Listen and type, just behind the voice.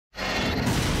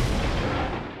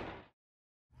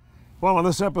Well, on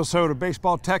this episode of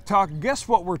Baseball Tech Talk, guess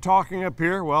what we're talking up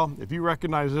here? Well, if you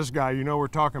recognize this guy, you know we're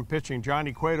talking pitching.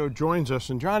 Johnny Cueto joins us.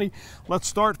 And Johnny, let's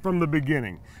start from the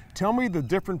beginning. Tell me the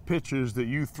different pitches that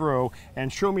you throw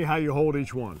and show me how you hold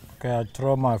each one. Okay, I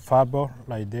throw my fastball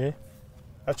like this.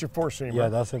 That's your four-seamer? Yeah,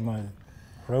 that's my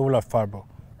regular fastball.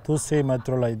 Two-seam I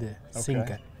throw like this,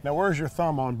 sinker. Now where's your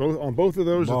thumb on both? On both of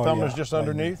those, the thumb is just like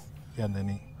underneath? This. Yeah,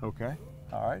 underneath. Okay,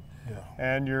 all right. Yeah.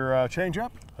 And your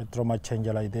changeup? I throw my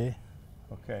changeup like this.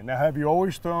 Okay, now have you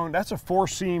always thrown, that's a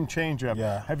four-seam changeup.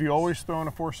 Yeah. Have you always thrown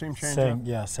a four-seam changeup? Same,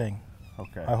 yeah, same.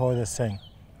 Okay. I hold the same.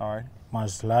 All right. My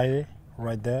slider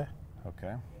right there.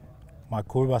 Okay. My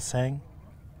curva same.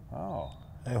 Oh.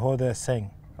 I hold the same.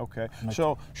 Okay,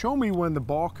 so show me when the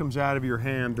ball comes out of your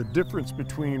hand, the difference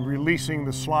between releasing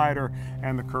the slider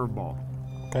and the curveball.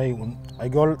 Okay, when I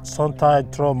go, sometimes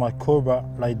I throw my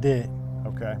curva like this.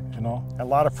 Okay. You know? A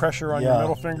lot of pressure on your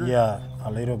middle finger? Yeah,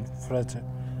 a little pressure.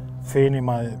 Finish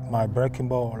my breaking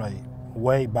ball like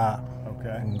way back.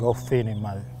 Okay. And go finish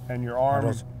my. And your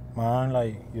arm? My arm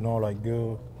like, you know, like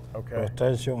good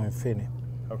rotation and finish.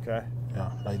 Okay.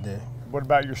 Yeah, like that. What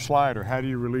about your slider? How do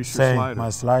you release your slider?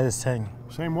 My slider same.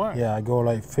 Same way? Yeah, I go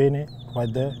like finish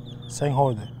right there, same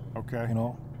holder. Okay. You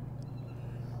know?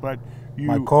 But you...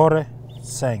 My cutter,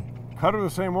 same. Cutter the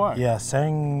same way? Yeah,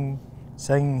 same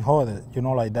holder, you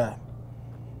know, like that.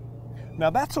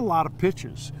 Now that's a lot of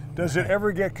pitches. Does it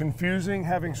ever get confusing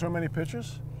having so many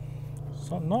pitches?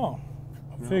 So no,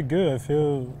 I feel good, I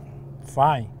feel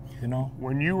fine, you know?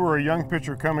 When you were a young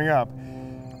pitcher coming up,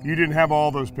 you didn't have all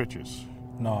those pitches.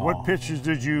 No. What pitches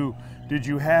did you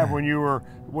have when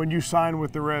you signed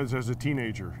with the Reds as a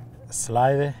teenager?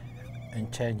 Slider and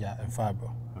changeup and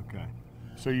fastball. Okay.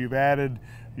 So you've added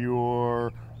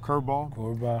your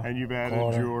curveball, and you've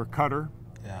added your cutter.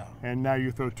 Yeah. And now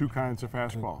you throw two kinds of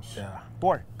fastballs. Yeah.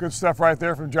 Boy, good stuff right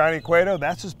there from Johnny Cueto.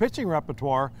 That's his pitching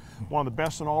repertoire, one of the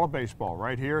best in all of baseball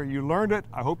right here. You learned it.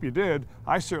 I hope you did.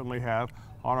 I certainly have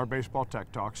on our Baseball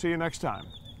Tech Talk. See you next time.